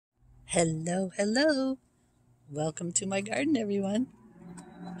Hello, hello. Welcome to my garden, everyone.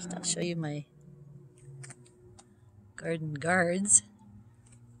 First, I'll show you my garden guards.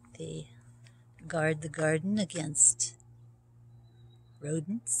 They guard the garden against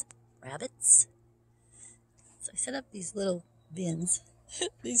rodents, rabbits. So I set up these little bins.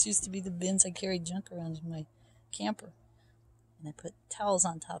 These used to be the bins I carried junk around in my camper. And I put towels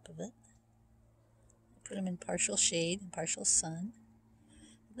on top of it. I put them in partial shade and partial sun.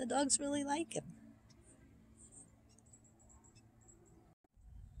 The dogs really like them.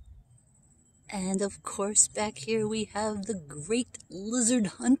 And of course, back here we have the great lizard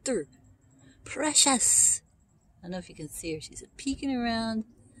hunter, Precious. I don't know if you can see her. She's peeking around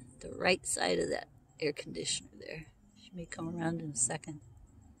the right side of that air conditioner there. She may come around in a second.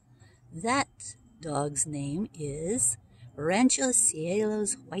 That dog's name is Rancho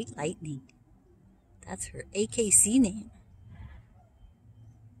Cielo's White Lightning. That's her AKC name.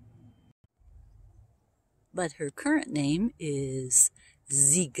 But her current name is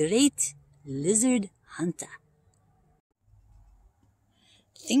the Great Lizard Hunter.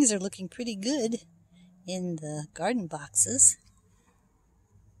 Things are looking pretty good in the garden boxes.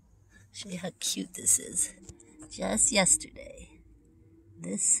 Show you how cute this is. Just yesterday,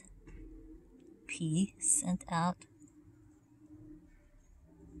 this pea sent out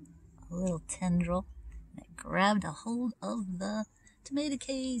a little tendril that grabbed a hold of the tomato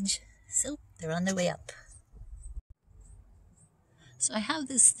cage. So they're on their way up. So I have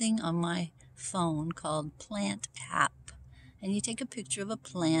this thing on my phone called Plant App. And you take a picture of a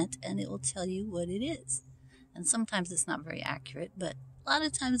plant and it will tell you what it is. And sometimes it's not very accurate, but a lot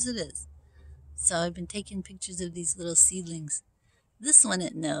of times it is. So I've been taking pictures of these little seedlings. This one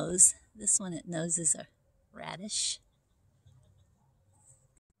it knows is a radish.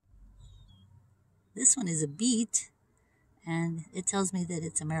 This one is a beet, and it tells me that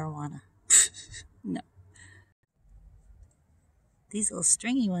it's a marijuana. No. These little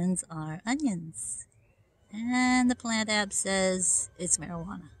stringy ones are onions. And the Plant App says it's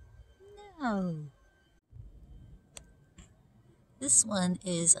marijuana. No. This one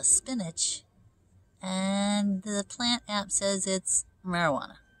is a spinach. And the Plant App says it's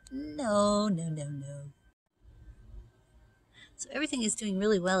marijuana. No. So everything is doing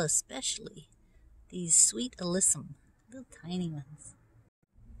really well, especially these sweet alyssum, little tiny ones.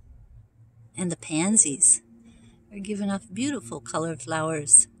 And the pansies are giving off beautiful colored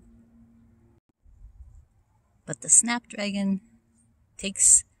flowers. But the snapdragon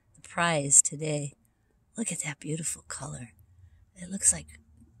takes the prize today. Look at that beautiful color. It looks like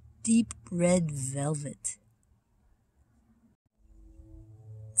deep red velvet.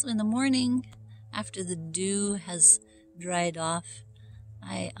 So in the morning, after the dew has dried off,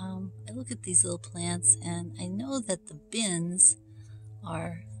 I look at these little plants and I know that the bins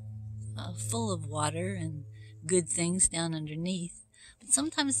are full of water and good things down underneath. But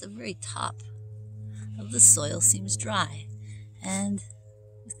sometimes the very top of the soil seems dry. And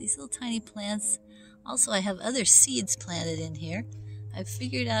with these little tiny plants, also I have other seeds planted in here. I've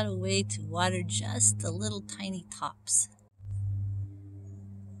figured out a way to water just the little tiny tops.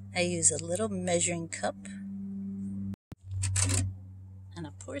 I use a little measuring cup and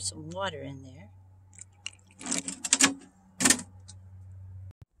I pour some water in there.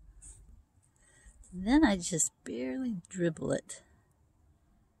 Then I just barely dribble it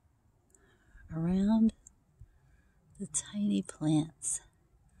around the tiny plants.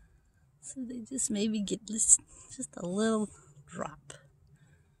 So they just maybe get just a little drop.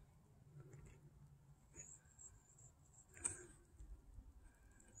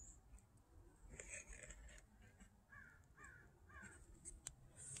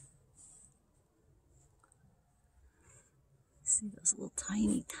 See those little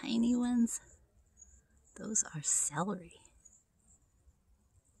tiny ones? Those are celery.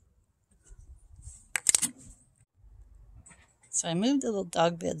 So I moved the little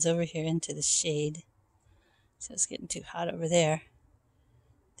dog beds over here into the shade. So it's getting too hot over there.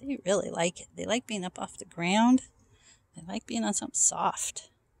 They really like it. They like being up off the ground. They like being on something soft.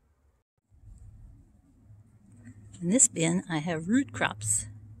 In this bin, I have root crops.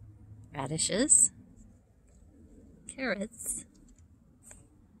 Radishes, carrots,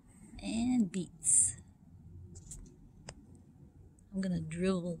 and beets. I'm going to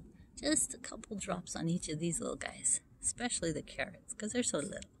dribble just a couple drops on each of these little guys, especially the carrots, because they're so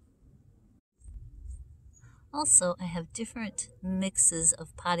little. Also, I have different mixes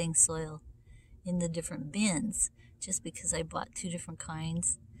of potting soil in the different bins, just because I bought two different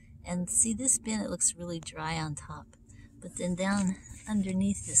kinds. And see, this bin, it looks really dry on top. But then down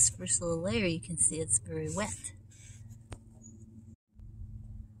underneath this first little layer, you can see it's very wet.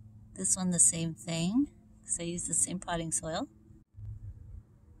 This one the same thing, because I used the same potting soil.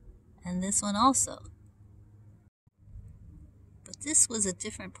 And this one also. But this was a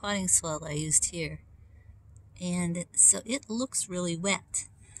different potting soil I used here. And so it looks really wet.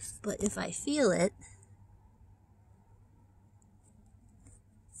 But if I feel it,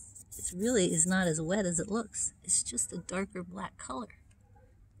 it really is not as wet as it looks. It's just a darker black color.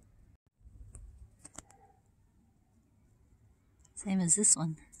 Same as this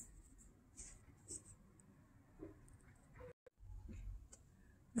one.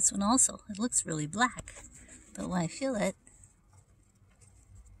 This one also, it looks really black, but when I feel it,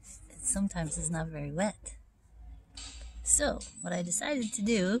 it sometimes is not very wet. So what I decided to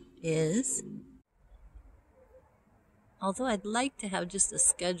do is, although I'd like to have just a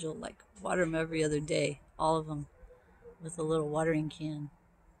schedule, like water them every other day, all of them with a little watering can,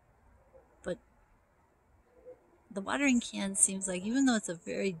 but the watering can seems like, even though it's a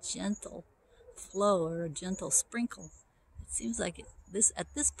very gentle flow or a gentle sprinkle, it seems like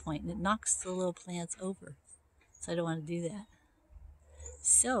at this point it knocks the little plants over. So I don't want to do that.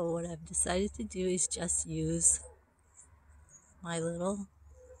 So what I've decided to do is just use my little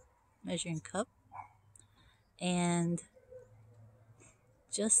measuring cup and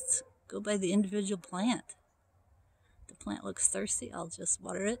just go by the individual plant. If the plant looks thirsty, I'll just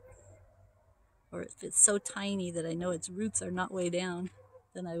water it. Or if it's so tiny that I know its roots are not way down,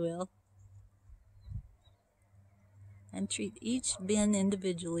 then I will. And treat each bin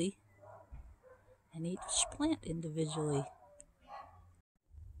individually and each plant individually.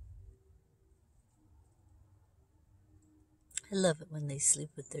 I love it when they sleep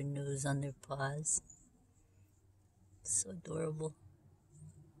with their nose on their paws. So adorable.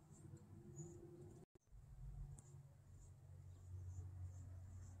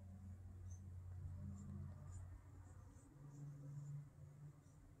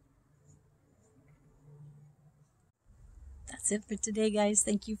 That's it for today, guys.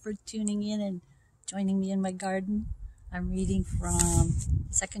 Thank you for tuning in and joining me in my garden. I'm reading from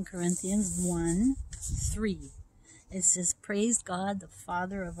 2 Corinthians 1:3. It says, "Praise God, the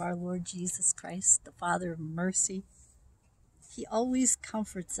Father of our Lord Jesus Christ, the Father of mercy. He always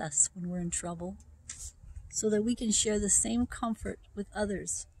comforts us when we're in trouble, so that we can share the same comfort with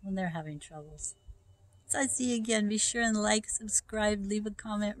others when they're having troubles." So I see you again. Be sure and like, subscribe, leave a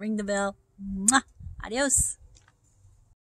comment, ring the bell. Mwah! Adios.